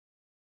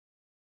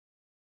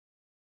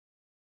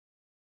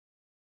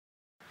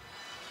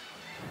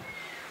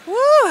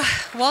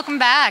Welcome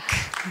back.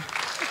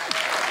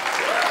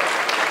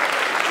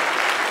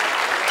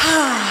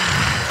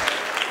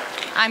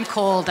 I'm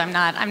cold.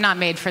 I'm not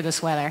made for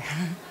this weather.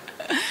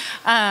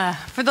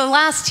 For the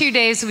last 2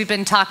 days, we've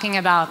been talking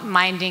about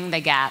minding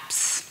the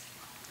gaps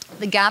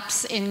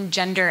in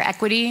gender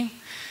equity,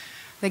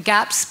 the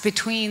gaps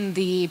between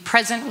the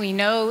present we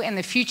know and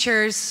the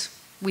futures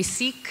we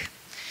seek,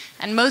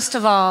 and most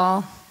of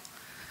all,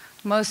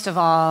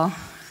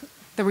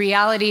 the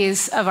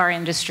realities of our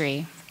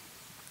industry.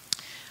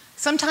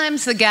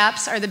 Sometimes the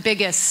gaps are the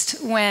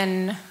biggest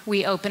when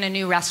we open a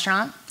new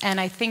restaurant, and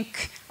I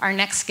think our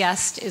next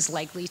guest is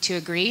likely to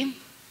agree.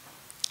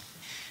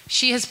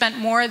 She has spent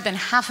more than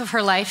half of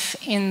her life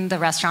in the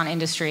restaurant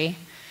industry.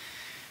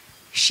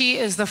 She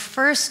is the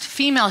first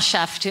female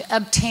chef to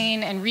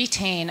obtain and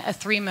retain a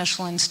 3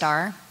 Michelin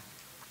star.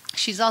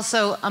 She's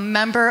also a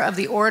member of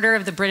the Order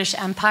of the British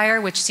Empire,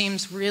 which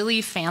seems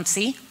really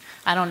fancy.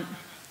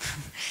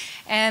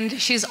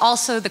 And she's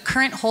also the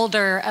current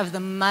holder of the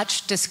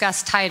much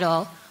discussed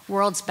title,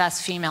 World's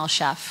Best Female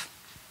Chef.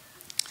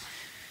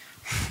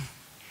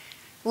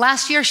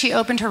 Last year, she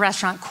opened her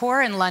restaurant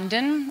Core in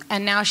London,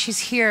 and now she's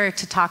here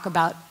to talk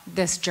about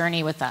this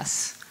journey with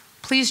us.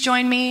 Please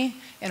join me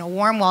in a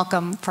warm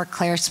welcome for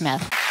Clare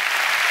Smyth.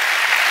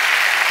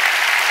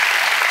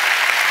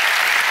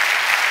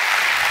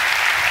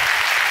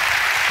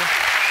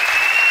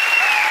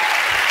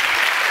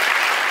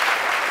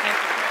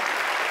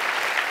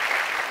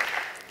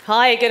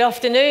 Hi, good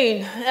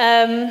afternoon.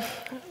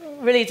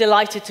 Really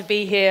delighted to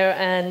be here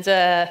and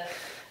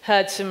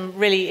heard some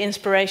really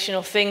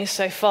inspirational things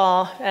so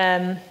far.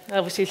 I'd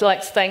obviously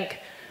like to thank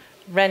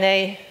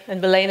Renee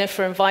and Milena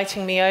for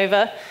inviting me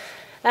over.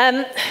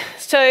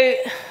 So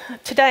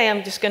today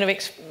I'm just going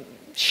to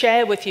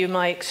share with you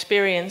my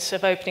experience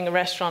of opening a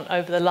restaurant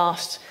over the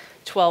last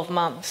 12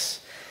 months.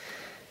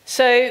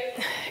 So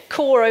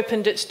Core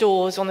opened its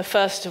doors on the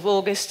 1st of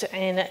August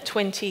in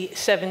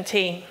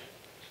 2017.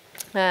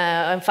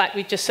 In fact,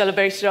 we just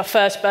celebrated our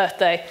first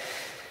birthday,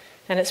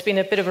 and it's been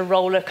a bit of a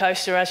roller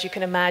coaster, as you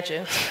can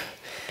imagine.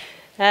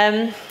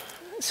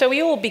 So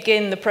we all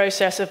begin the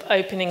process of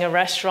opening a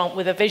restaurant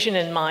with a vision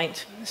in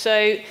mind.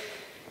 So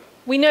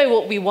we know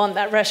what we want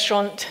that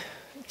restaurant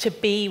to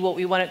be, what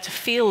we want it to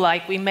feel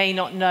like. We may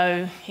not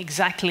know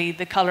exactly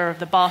the color of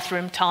the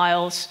bathroom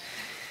tiles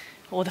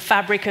or the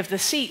fabric of the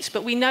seats,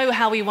 but we know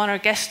how we want our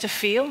guests to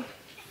feel.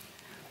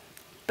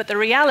 But the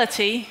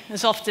reality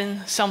is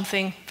often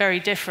something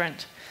very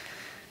different.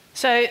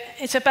 So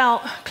it's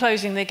about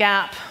closing the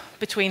gap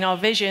between our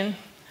vision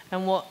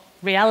and what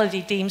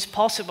reality deems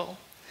possible.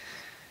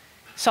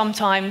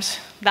 Sometimes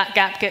that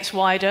gap gets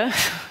wider,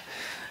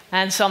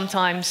 and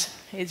sometimes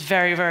it's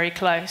very, very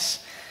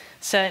close.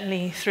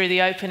 Certainly through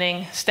the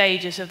opening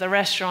stages of the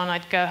restaurant,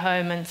 I'd go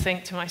home and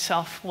think to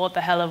myself, what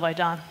the hell have I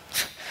done?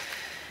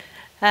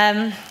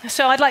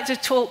 So I'd like to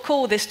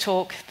call this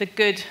talk the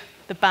good,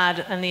 the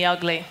bad, and the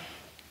ugly.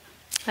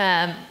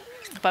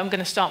 But I'm going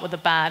to start with the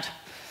bad,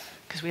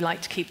 because we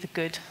like to keep the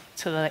good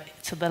to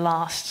the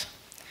last.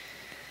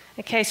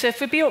 Okay, so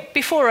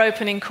before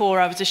opening Core,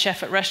 I was a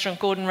chef at Restaurant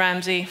Gordon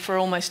Ramsay for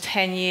almost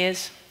 10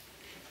 years.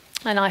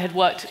 And I had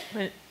worked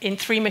in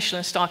 3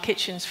 Michelin star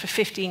kitchens for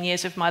 15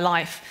 years of my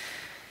life.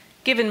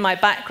 Given my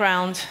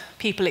background,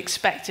 people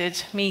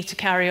expected me to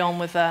carry on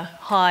with a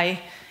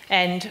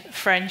high-end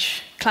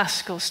French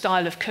classical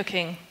style of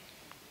cooking.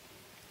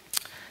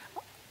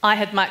 I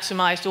had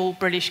maximized all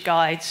British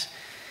guides,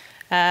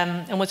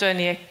 and was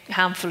only a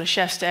handful of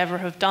chefs to ever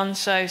have done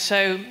so.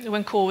 So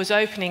when Core was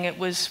opening, it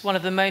was one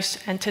of the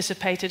most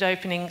anticipated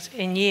openings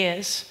in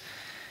years.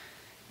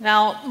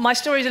 Now, my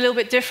story is a little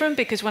bit different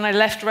because when I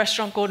left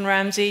Restaurant Gordon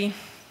Ramsay,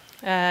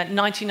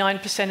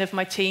 99% of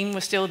my team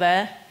was still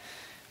there.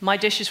 My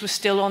dishes were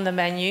still on the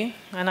menu,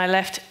 and I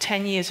left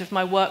 10 years of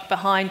my work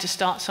behind to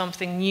start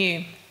something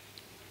new.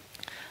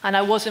 And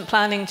I wasn't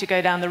planning to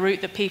go down the route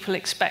that people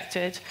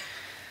expected.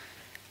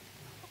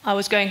 I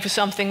was going for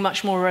something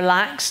much more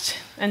relaxed,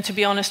 and to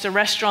be honest, a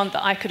restaurant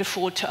that I could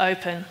afford to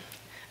open,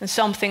 and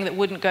something that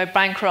wouldn't go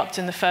bankrupt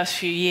in the first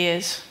few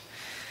years.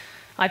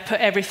 I put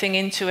everything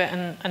into it,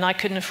 and I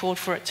couldn't afford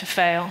for it to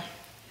fail.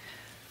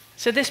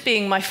 So this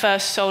being my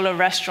first solo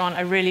restaurant,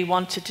 I really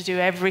wanted to do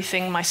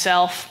everything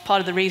myself.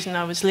 Part of the reason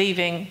I was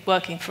leaving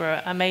working for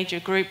a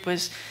major group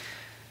was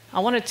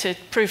I wanted to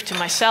prove to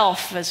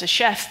myself as a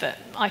chef that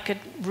I could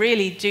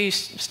really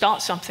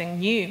start something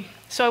new.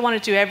 So I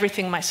wanted to do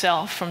everything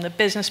myself, from the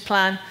business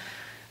plan,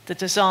 the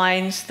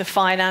designs, the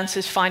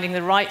finances, finding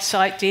the right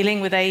site,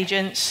 dealing with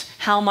agents,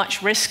 how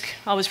much risk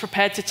I was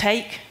prepared to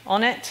take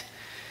on it.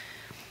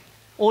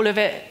 All of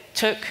it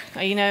took,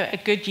 a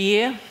good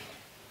year,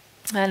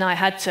 and I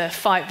had to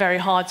fight very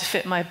hard to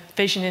fit my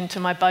vision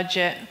into my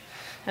budget.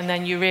 And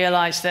then you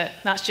realize that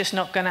that's just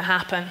not going to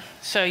happen.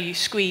 So you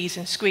squeeze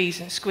and squeeze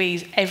and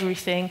squeeze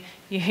everything.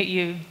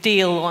 You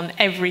deal on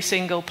every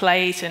single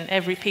plate and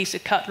every piece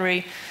of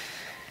cutlery,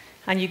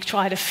 and you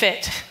try to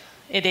fit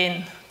it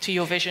in to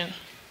your vision.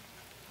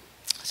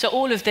 So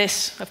all of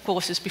this, of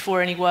course, is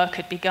before any work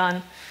had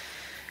begun.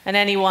 And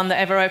anyone that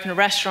ever opened a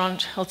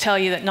restaurant will tell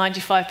you that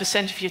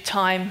 95% of your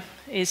time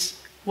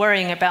is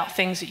worrying about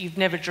things that you've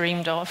never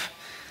dreamed of.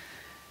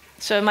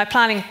 So my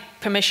planning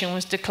permission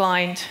was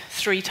declined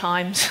 3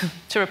 times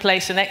to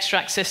replace an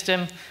extract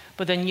system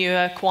with a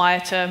newer,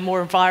 quieter,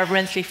 more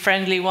environmentally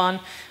friendly one.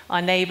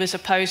 Our neighbors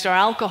opposed our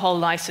alcohol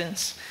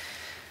license.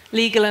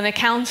 Legal and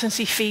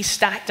accountancy fees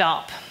stacked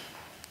up,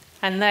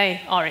 and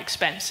they are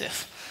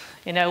expensive.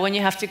 You know, when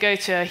you have to go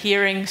to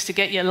hearings to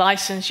get your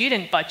license, you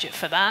didn't budget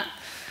for that,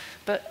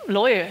 but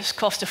lawyers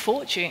cost a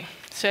fortune.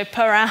 So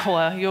per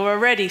hour, you're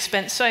already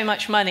spent so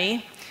much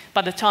money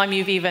by the time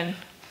you've even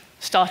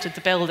started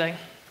the building.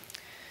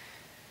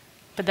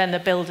 But then the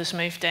builders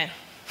moved in.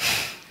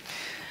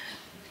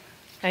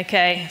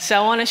 Okay,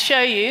 so I want to show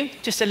you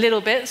just a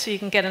little bit so you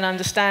can get an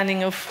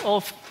understanding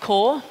of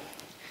core.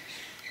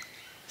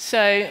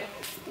 So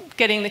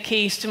getting the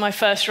keys to my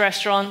first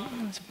restaurant,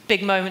 it's a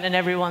big moment in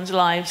everyone's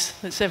lives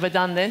that's ever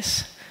done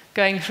this.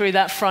 Going through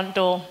that front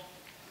door.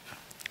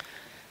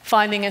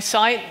 Finding a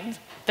site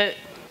that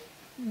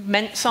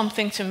meant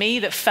something to me,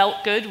 that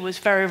felt good, was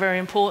very, very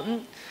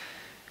important.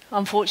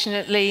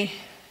 Unfortunately,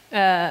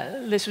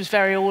 this was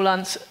very all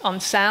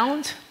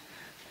unsound.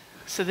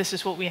 So this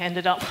is what we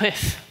ended up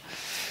with.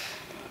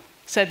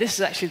 So this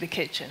is actually the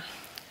kitchen.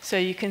 So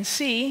you can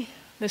see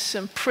there's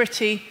some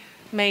pretty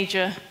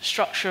major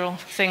structural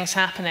things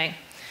happening.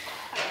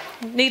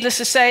 Needless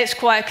to say, it's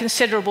quite a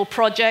considerable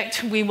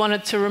project. We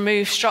wanted to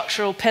remove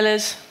structural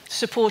pillars,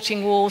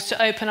 supporting walls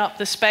to open up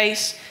the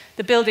space.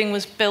 The building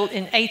was built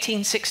in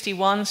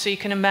 1861, so you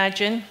can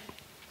imagine.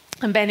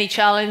 And many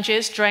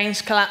challenges,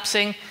 drains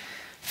collapsing,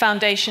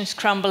 foundations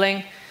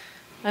crumbling.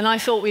 And I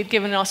thought we'd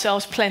given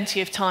ourselves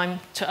plenty of time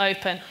to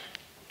open.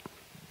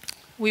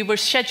 We were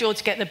scheduled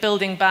to get the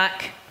building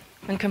back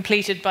and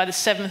completed by the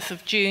 7th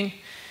of June.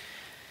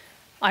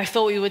 I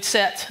thought we would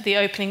set the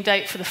opening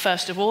date for the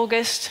 1st of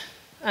August,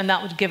 and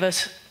that would give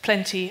us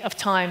plenty of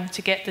time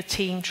to get the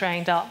team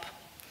trained up.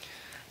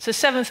 So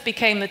 7th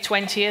became the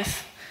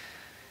 20th,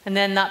 and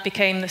then that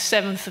became the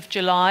 7th of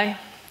July,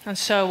 and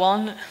so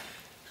on.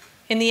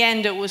 In the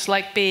end, it was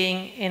like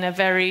being in a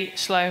very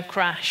slow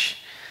crash.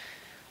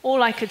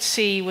 All I could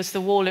see was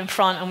the wall in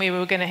front, and we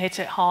were going to hit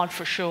it hard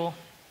for sure.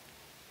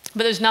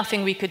 But there was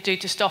nothing we could do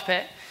to stop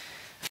it.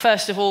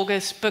 1st of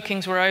August,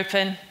 bookings were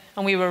open,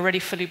 and we were already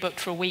fully booked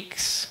for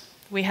weeks.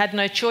 We had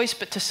no choice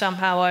but to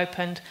somehow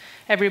open.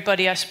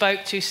 Everybody I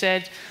spoke to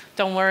said,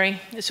 don't worry,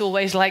 it's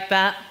always like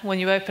that. When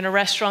you open a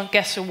restaurant,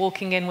 guests are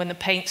walking in when the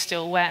paint's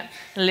still wet.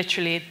 And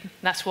literally,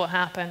 that's what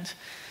happened.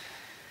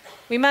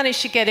 We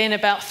managed to get in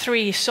about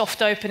 3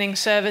 soft opening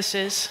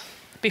services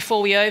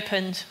before we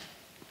opened.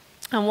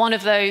 And one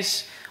of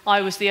those, I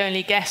was the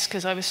only guest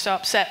because I was so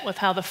upset with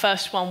how the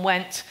first one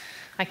went.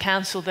 I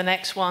cancelled the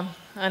next one,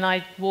 and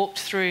I walked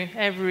through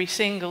every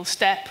single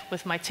step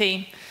with my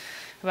team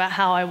about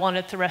how I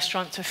wanted the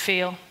restaurant to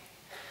feel.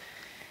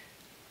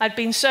 I'd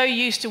been so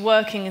used to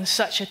working in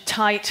such a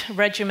tight,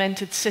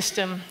 regimented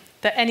system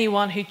that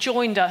anyone who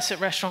joined us at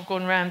Restaurant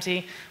Gordon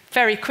Ramsay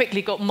very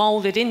quickly got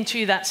molded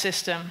into that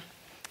system.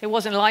 It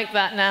wasn't like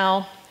that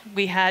now.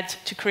 We had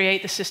to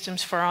create the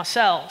systems for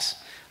ourselves.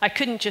 I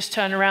couldn't just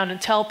turn around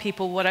and tell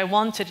people what I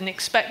wanted and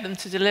expect them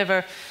to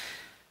deliver,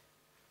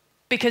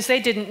 because they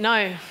didn't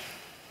know.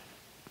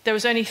 There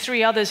was only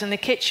 3 others in the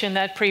kitchen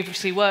that had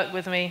previously worked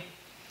with me.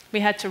 We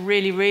had to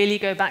really, really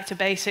go back to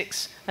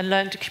basics and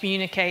learn to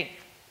communicate.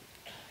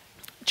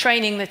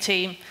 Training the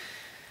team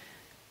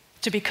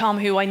to become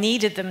who I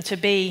needed them to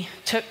be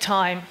took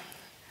time.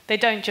 They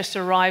don't just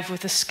arrive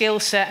with the skill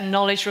set and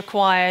knowledge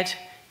required.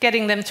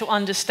 Getting them to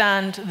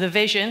understand the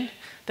vision,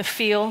 the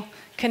feel,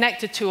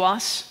 connected to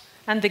us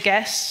and the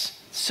guests,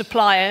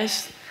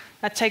 suppliers,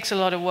 that takes a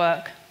lot of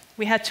work.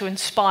 We had to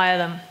inspire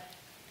them.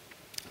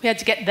 We had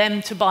to get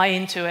them to buy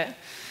into it.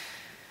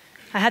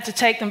 I had to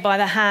take them by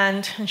the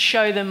hand and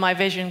show them my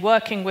vision,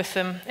 working with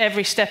them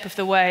every step of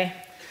the way.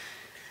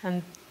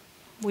 And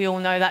we all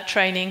know that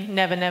training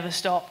never, never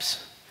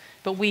stops.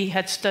 But we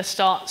had to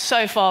start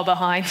so far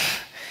behind.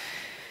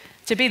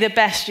 To be the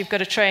best, you've got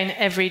to train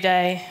every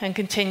day and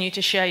continue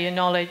to share your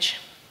knowledge.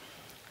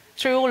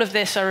 Through all of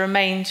this, I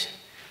remained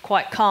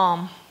quite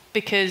calm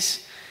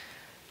because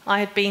I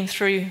had been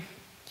through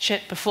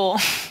shit before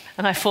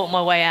and I fought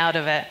my way out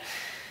of it.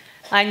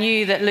 I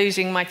knew that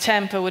losing my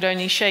temper would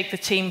only shake the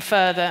team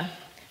further,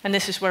 and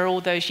this is where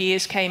all those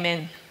years came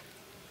in.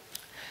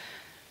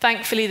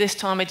 Thankfully, this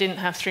time I didn't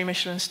have 3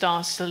 Michelin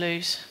stars to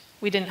lose.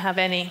 We didn't have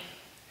any.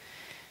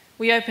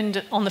 We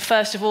opened on the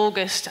 1st of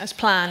August as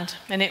planned,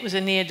 and it was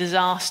a near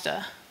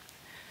disaster.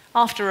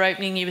 After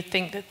opening, you would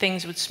think that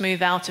things would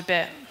smooth out a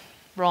bit.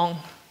 Wrong.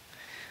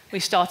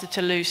 We started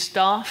to lose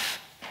staff.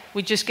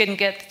 We just couldn't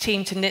get the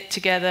team to knit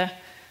together.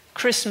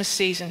 Christmas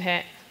season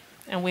hit,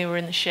 and we were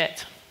in the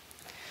shit.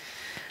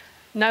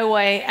 No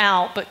way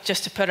out but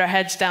just to put our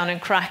heads down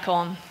and crack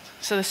on.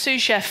 So the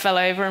sous chef fell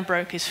over and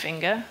broke his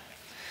finger.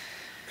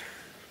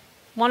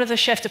 One of the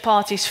chef de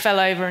parties fell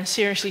over and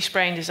seriously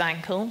sprained his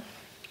ankle.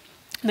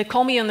 The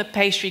commis on the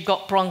pastry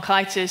got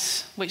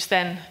bronchitis, which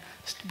then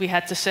we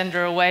had to send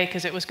her away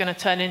because it was going to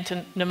turn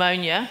into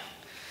pneumonia.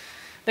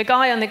 The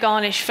guy on the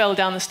garnish fell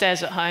down the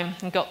stairs at home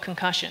and got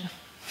concussion.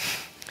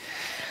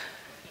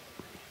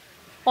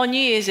 On New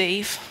Year's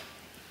Eve,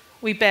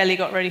 we barely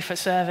got ready for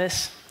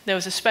service. There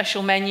was a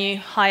special menu,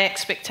 high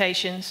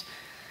expectations,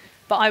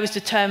 but I was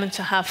determined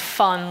to have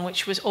fun,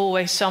 which was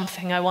always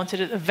something I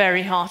wanted at the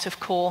very heart of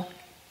core.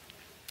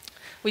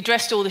 We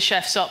dressed all the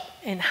chefs up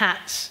in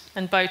hats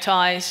and bow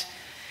ties.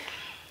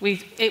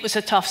 It was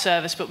a tough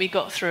service, but we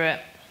got through it.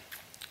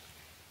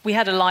 We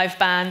had a live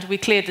band, we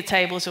cleared the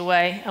tables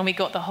away, and we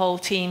got the whole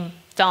team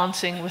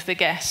dancing with the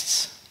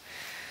guests.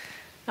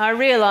 Now, I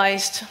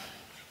realized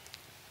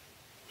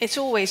it's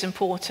always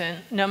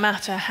important, no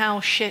matter how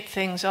shit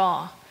things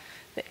are,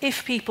 that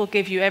if people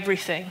give you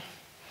everything,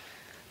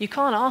 you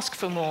can't ask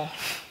for more.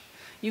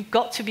 You've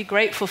got to be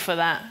grateful for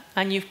that,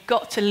 and you've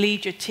got to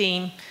lead your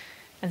team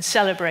and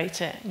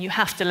celebrate it. And you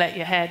have to let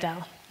your hair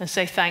down and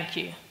say thank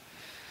you.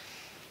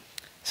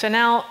 So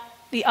now,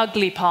 the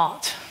ugly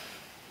part.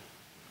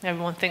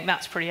 Everyone think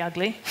that's pretty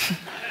ugly.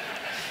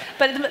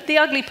 But the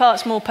ugly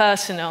part's more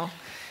personal,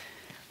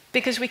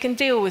 because we can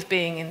deal with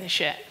being in the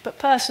shit. But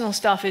personal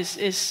stuff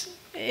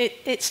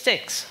it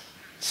sticks.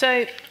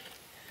 So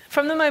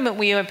from the moment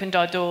we opened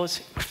our doors,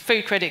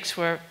 food critics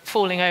were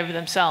falling over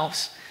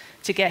themselves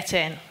to get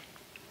in.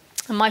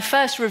 And my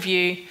first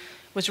review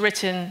was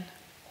written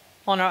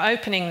on our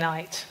opening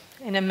night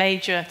in a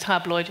major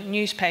tabloid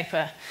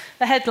newspaper.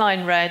 The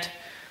headline read,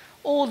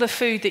 "All the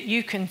food that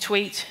you can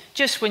tweet,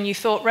 just when you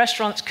thought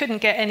restaurants couldn't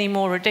get any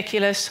more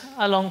ridiculous,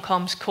 along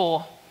comes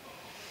Core."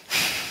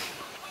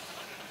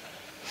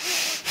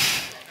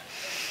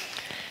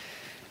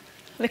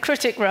 The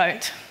critic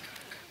wrote,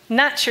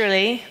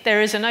 "Naturally,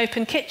 there is an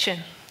open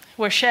kitchen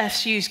where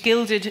chefs use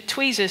gilded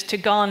tweezers to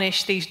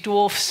garnish these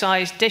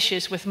dwarf-sized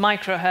dishes with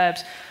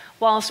micro-herbs,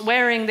 whilst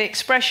wearing the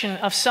expression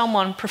of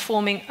someone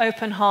performing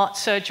open-heart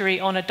surgery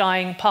on a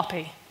dying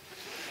puppy."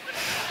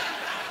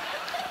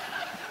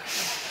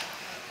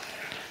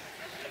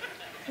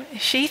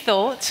 She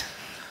thought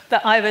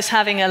that I was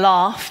having a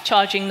laugh,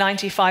 charging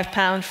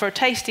 £95 for a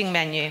tasting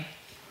menu,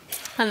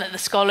 and that the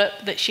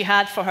scallop that she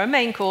had for her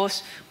main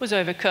course was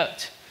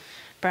overcooked.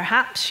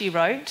 Perhaps, she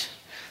wrote,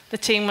 the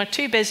team were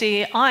too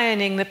busy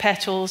ironing the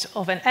petals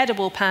of an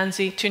edible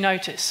pansy to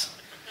notice.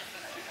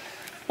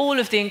 All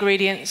of the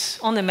ingredients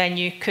on the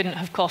menu couldn't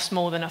have cost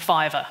more than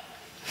 £5.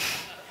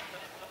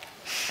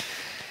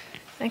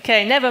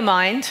 Okay, never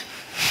mind.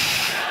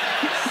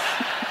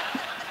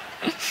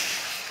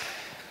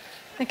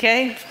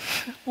 Okay,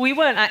 we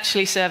weren't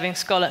actually serving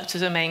scallops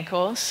as a main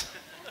course.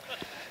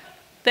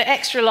 The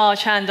extra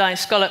large hand-dyed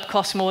scallop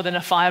costs more than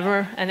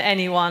 £5, and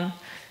anyone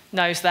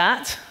knows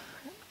that.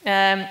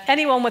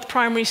 Anyone with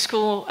primary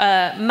school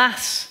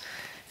maths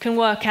can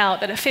work out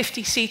that a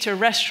 50-seater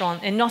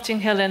restaurant in Notting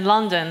Hill in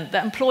London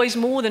that employs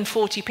more than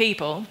 40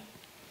 people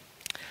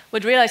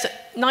would realize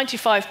that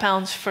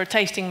 £95 for a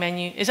tasting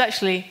menu is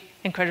actually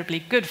incredibly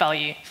good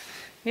value.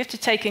 We have to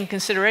take in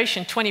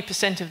consideration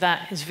 20% of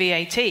that is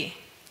VAT.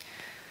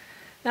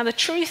 Now, the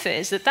truth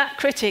is that that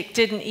critic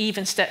didn't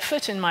even step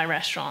foot in my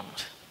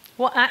restaurant.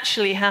 What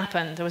actually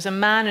happened, there was a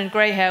man in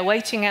grey hair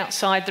waiting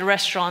outside the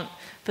restaurant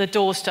for the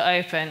doors to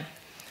open.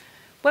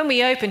 When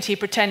we opened, he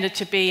pretended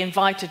to be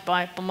invited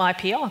by my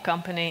PR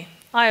company.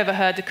 I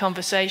overheard the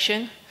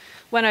conversation,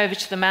 went over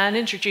to the man,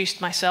 introduced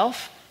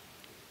myself.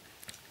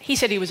 He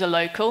said he was a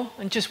local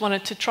and just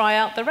wanted to try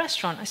out the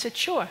restaurant. I said,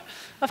 sure,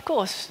 of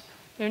course,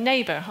 you're a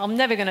neighbour. I'm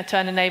never going to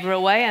turn a neighbour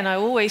away, and I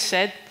always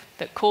said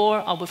that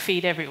Core, I will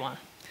feed everyone.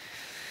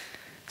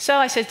 So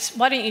I said,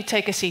 why don't you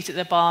take a seat at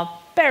the bar,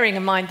 bearing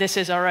in mind this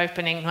is our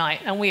opening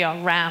night, and we are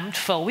rammed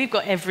full. We've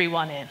got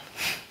everyone in.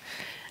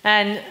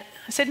 And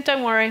I said,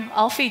 don't worry,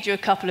 I'll feed you a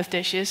couple of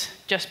dishes,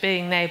 just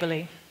being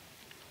neighbourly.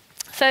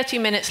 30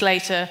 minutes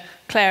later,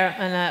 Claire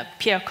and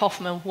Pierre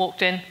Kaufman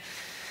walked in,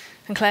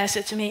 and Claire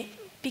said to me,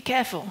 be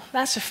careful,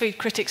 that's a food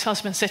critic's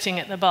husband sitting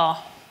at the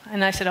bar.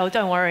 And I said, oh,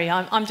 don't worry,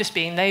 I'm just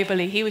being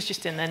neighbourly. He was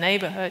just in the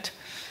neighbourhood.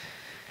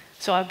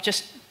 So I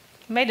just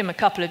made him a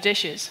couple of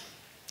dishes.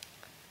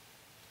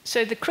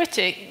 So the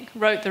critic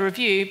wrote the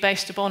review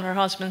based upon her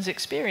husband's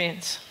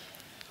experience.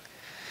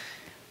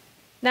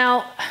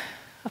 Now,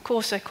 of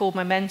course, I called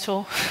my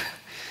mentor,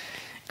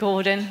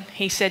 Gordon.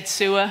 He said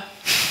sewer.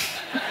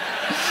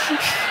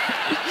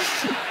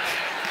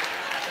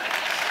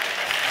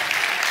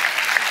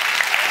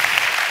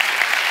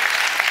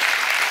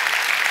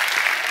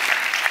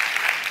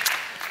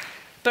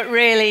 But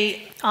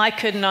really, I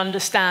couldn't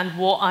understand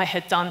what I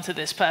had done to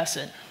this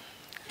person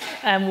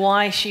and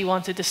why she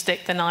wanted to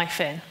stick the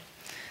knife in.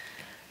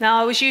 Now,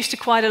 I was used to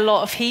quite a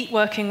lot of heat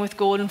working with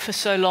Gordon for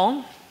so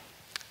long.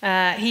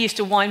 He used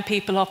to wind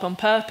people up on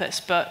purpose,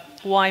 but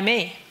why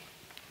me?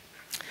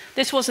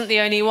 This wasn't the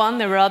only one.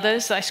 There were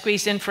others that I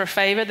squeezed in for a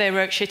favor. They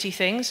wrote shitty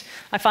things.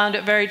 I found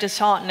it very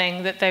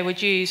disheartening that they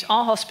would use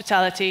our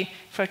hospitality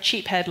for a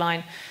cheap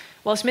headline,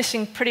 whilst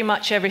missing pretty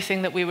much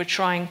everything that we were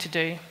trying to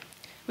do.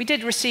 We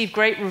did receive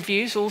great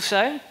reviews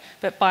also,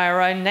 but by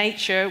our own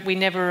nature, we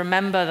never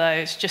remember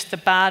those, just the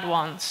bad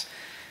ones.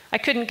 I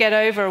couldn't get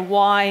over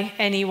why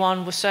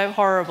anyone was so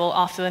horrible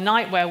after the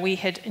nightmare we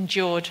had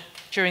endured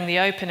during the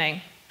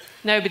opening.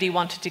 Nobody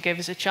wanted to give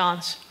us a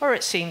chance, or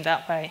it seemed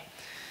that way.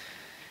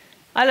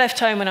 I left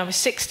home when I was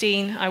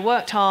 16. I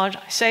worked hard,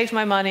 I saved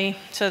my money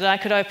so that I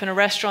could open a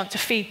restaurant to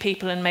feed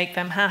people and make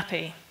them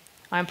happy.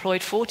 I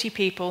employed 40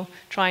 people,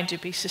 trying to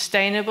be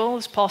sustainable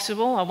as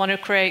possible. I wanted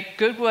to create a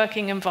good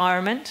working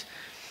environment.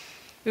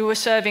 We were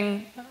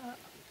serving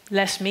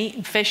less meat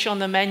and fish on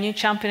the menu,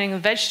 championing the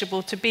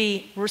vegetable to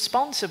be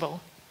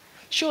responsible.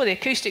 Sure, the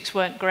acoustics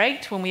weren't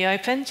great when we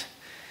opened,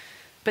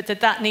 but did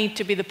that need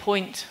to be the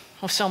point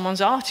of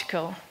someone's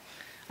article?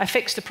 I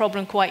fixed the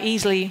problem quite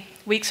easily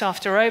weeks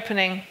after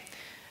opening,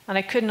 and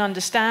I couldn't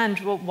understand,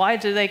 well, why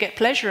do they get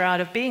pleasure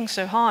out of being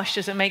so harsh?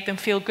 Does it make them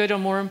feel good or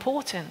more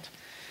important?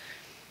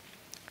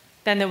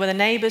 Then there were the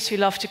neighbors who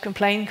loved to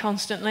complain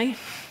constantly,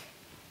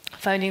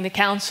 phoning the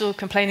council,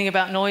 complaining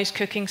about noise,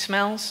 cooking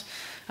smells.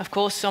 Of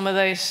course, some of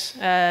those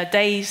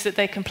days that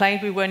they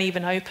complained, we weren't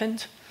even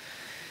opened.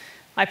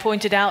 I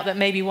pointed out that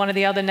maybe one of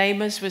the other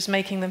neighbors was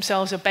making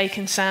themselves a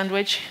bacon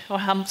sandwich, or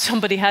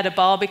somebody had a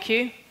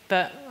barbecue,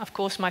 but of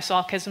course my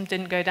sarcasm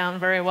didn't go down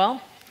very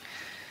well.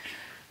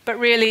 But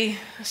really,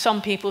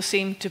 some people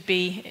seemed to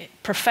be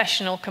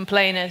professional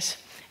complainers,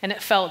 and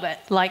it felt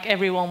that like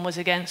everyone was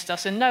against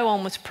us and no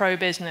one was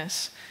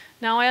pro-business.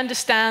 Now, I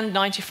understand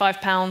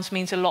 £95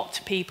 means a lot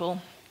to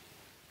people.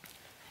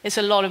 It's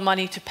a lot of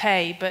money to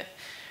pay, but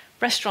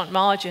restaurant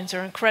margins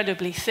are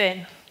incredibly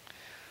thin.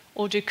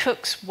 Or do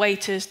cooks,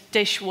 waiters,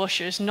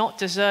 dishwashers not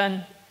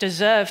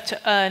deserve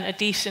to earn a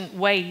decent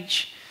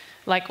wage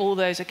like all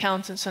those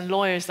accountants and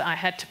lawyers that I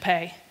had to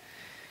pay?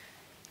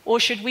 Or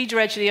should we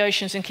dredge the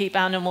oceans and keep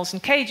animals in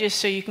cages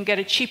so you can get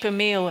a cheaper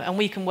meal and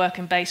we can work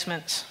in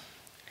basements?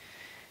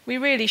 We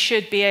really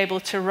should be able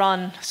to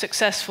run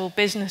successful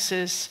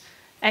businesses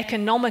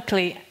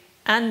economically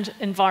and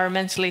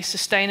environmentally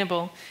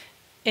sustainable.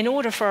 In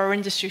order for our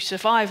industry to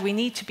survive, we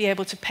need to be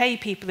able to pay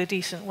people a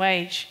decent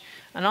wage.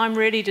 And I'm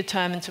really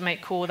determined to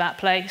make Core that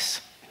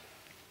place.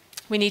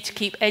 We need to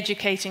keep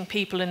educating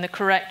people in the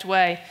correct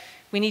way.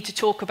 We need to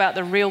talk about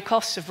the real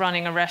costs of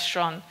running a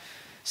restaurant.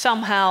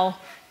 Somehow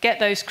get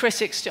those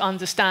critics to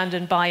understand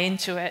and buy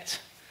into it.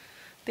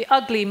 The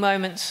ugly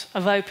moments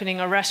of opening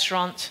a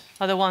restaurant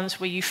are the ones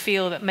where you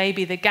feel that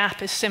maybe the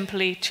gap is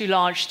simply too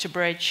large to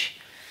bridge.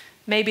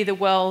 Maybe the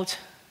world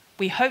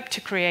we hope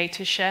to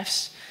create as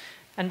chefs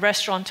and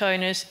restaurant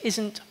owners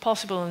isn't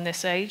possible in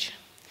this age.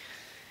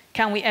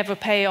 Can we ever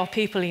pay our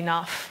people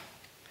enough?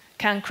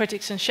 Can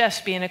critics and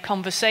chefs be in a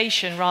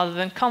conversation rather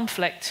than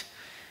conflict?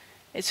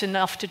 It's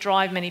enough to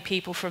drive many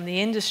people from the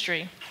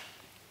industry.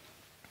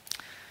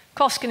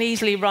 Costs can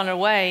easily run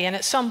away, and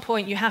at some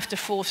point you have to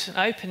force an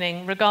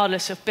opening,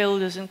 regardless of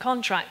builders and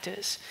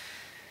contractors.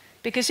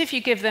 Because if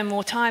you give them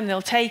more time,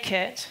 they'll take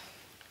it.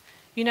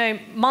 You know,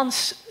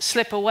 months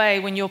slip away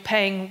when you're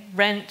paying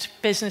rent,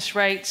 business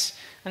rates,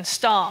 and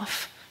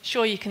staff.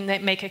 Sure, you can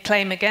make a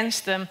claim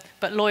against them,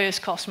 but lawyers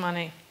cost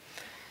money.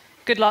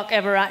 Good luck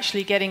ever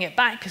actually getting it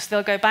back, because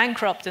they'll go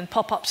bankrupt and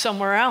pop up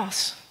somewhere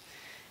else.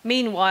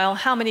 Meanwhile,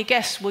 how many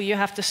guests will you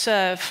have to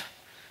serve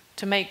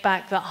to make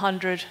back that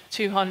 100,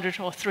 200,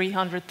 or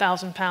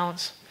 300,000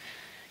 pounds?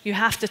 You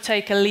have to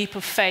take a leap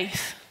of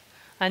faith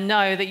and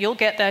know that you'll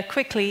get there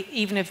quickly,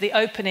 even if the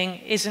opening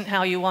isn't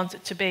how you want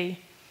it to be.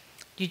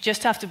 You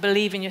just have to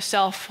believe in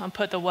yourself and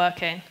put the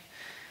work in.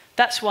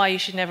 That's why you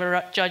should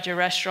never judge a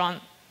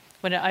restaurant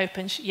when it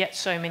opens, yet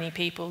so many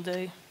people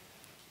do.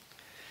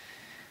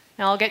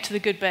 Now I'll get to the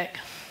good bit.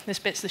 This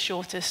bit's the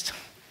shortest.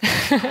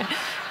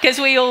 Because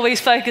we always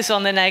focus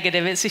on the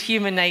negative. It's a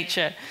human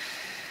nature.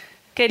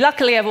 Okay,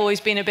 luckily I've always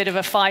been a bit of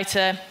a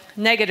fighter.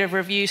 Negative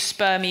reviews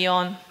spur me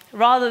on.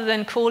 Rather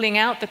than calling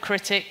out the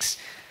critics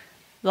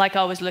like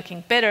I was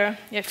looking bitter,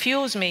 it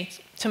fuels me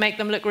to make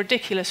them look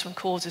ridiculous when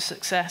cause of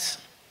success.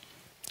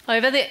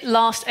 Over the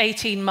last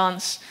 18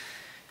 months,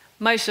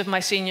 most of my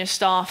senior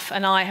staff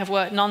and I have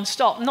worked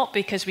non-stop, not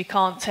because we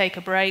can't take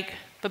a break,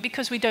 but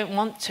because we don't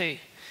want to.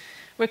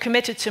 We're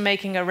committed to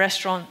making a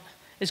restaurant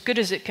as good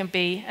as it can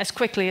be, as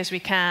quickly as we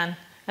can,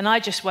 and I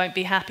just won't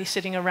be happy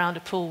sitting around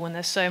a pool when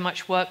there's so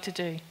much work to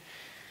do.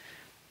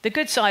 The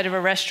good side of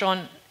a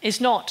restaurant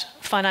is not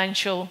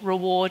financial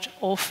reward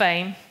or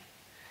fame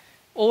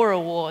or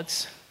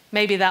awards.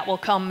 Maybe that will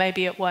come,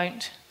 maybe it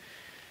won't.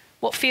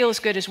 What feels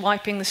good is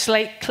wiping the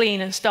slate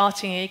clean and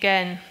starting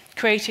again,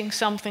 creating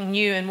something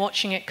new and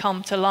watching it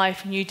come to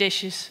life, new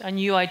dishes, a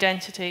new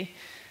identity.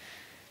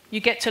 You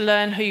get to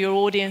learn who your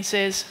audience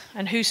is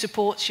and who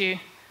supports you.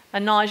 A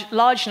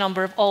large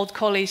number of old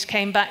colleagues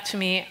came back to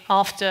me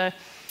after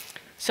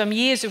some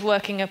years of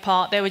working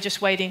apart. They were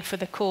just waiting for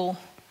the call.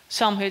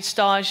 Some who had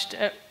staged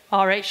at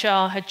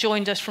RHR had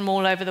joined us from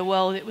all over the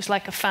world. It was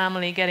like a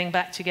family getting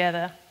back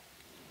together.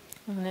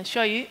 I'm going to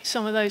show you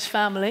some of those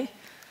family.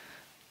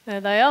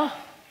 There they are.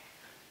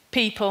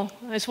 People.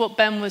 It's what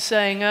Ben was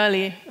saying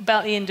earlier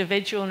about the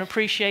individual and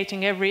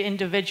appreciating every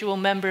individual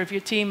member of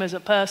your team as a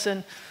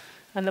person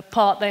and the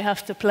part they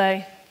have to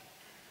play.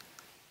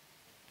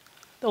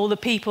 All the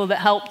people that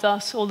helped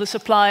us, all the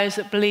suppliers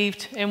that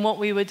believed in what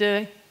we were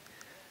doing.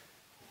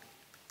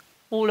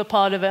 All a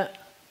part of it.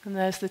 And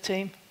there's the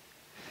team.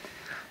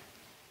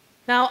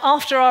 Now,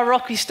 after our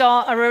rocky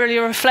start, I really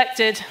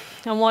reflected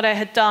on what I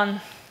had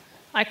done.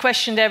 I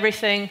questioned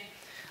everything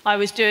I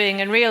was doing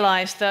and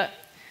realized that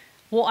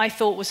what I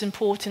thought was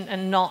important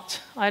and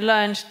not. I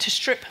learned to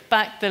strip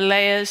back the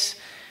layers,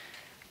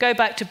 go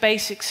back to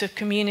basics of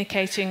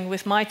communicating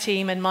with my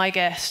team and my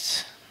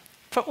guests.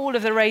 For all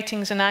of the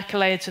ratings and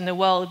accolades in the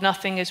world,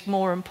 nothing is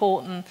more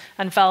important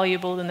and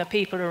valuable than the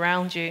people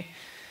around you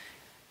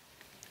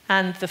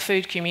and the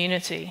food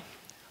community.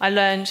 I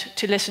learned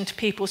to listen to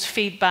people's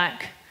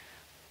feedback,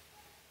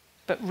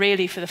 but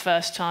really for the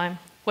first time.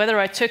 Whether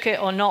I took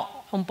it or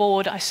not on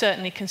board, I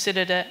certainly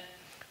considered it.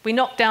 We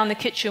knocked down the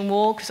kitchen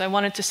wall because I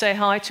wanted to say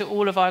hi to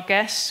all of our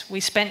guests. We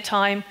spent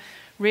time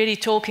really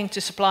talking to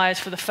suppliers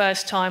for the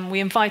first time. We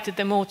invited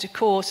them all to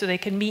Core so they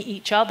can meet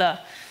each other,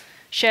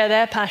 share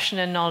their passion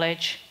and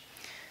knowledge.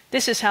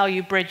 This is how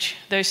you bridge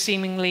those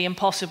seemingly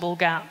impossible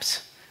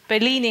gaps, by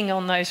leaning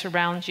on those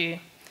around you,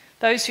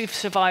 those who've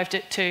survived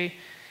it too.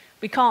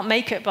 We can't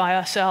make it by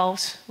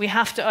ourselves. We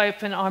have to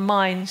open our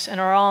minds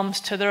and our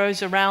arms to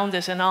those around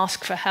us and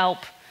ask for help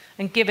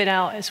and give it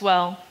out as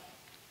well.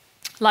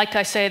 Like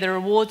I say, the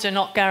rewards are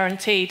not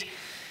guaranteed,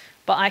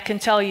 but I can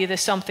tell you there's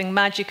something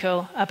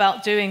magical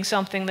about doing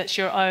something that's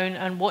your own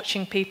and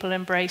watching people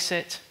embrace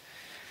it.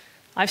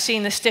 I've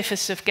seen the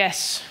stiffest of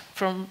guests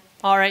from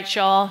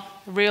RHR,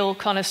 real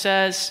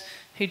connoisseurs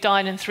who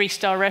dine in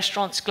 3-star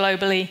restaurants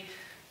globally,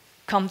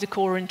 come to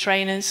Core in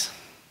trainers,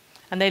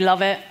 and they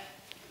love it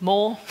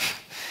more.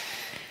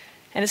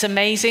 And it's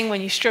amazing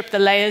when you strip the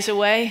layers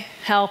away,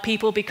 how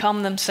people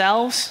become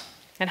themselves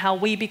and how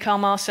we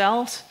become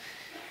ourselves.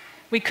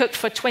 We cooked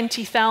for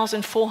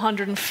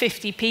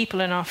 20,450 people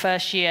in our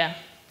first year.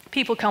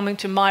 People coming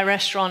to my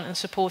restaurant and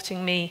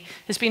supporting me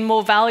has been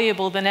more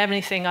valuable than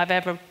anything I've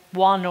ever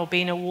won or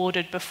been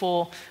awarded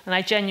before, and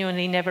I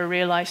genuinely never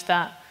realized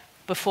that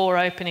before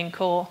opening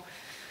Core.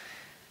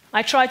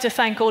 I tried to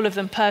thank all of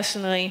them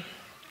personally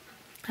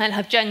and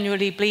have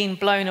genuinely been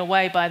blown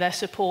away by their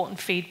support and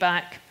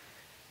feedback.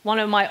 One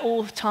of my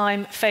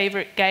all-time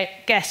favorite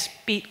guests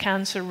beat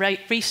cancer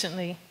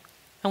recently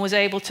and was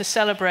able to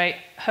celebrate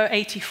her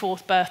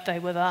 84th birthday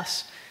with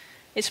us.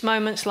 It's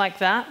moments like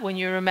that when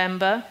you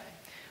remember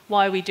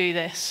why we do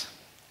this.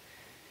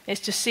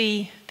 It's to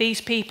see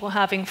these people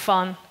having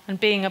fun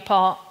and being a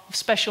part of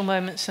special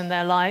moments in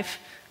their life,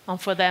 and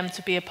for them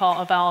to be a part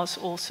of ours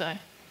also.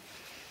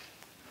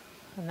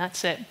 And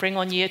that's it. Bring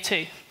on year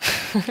 2.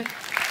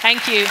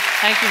 Thank you.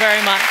 Thank you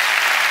very much.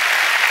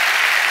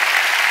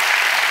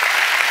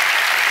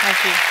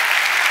 Thank you.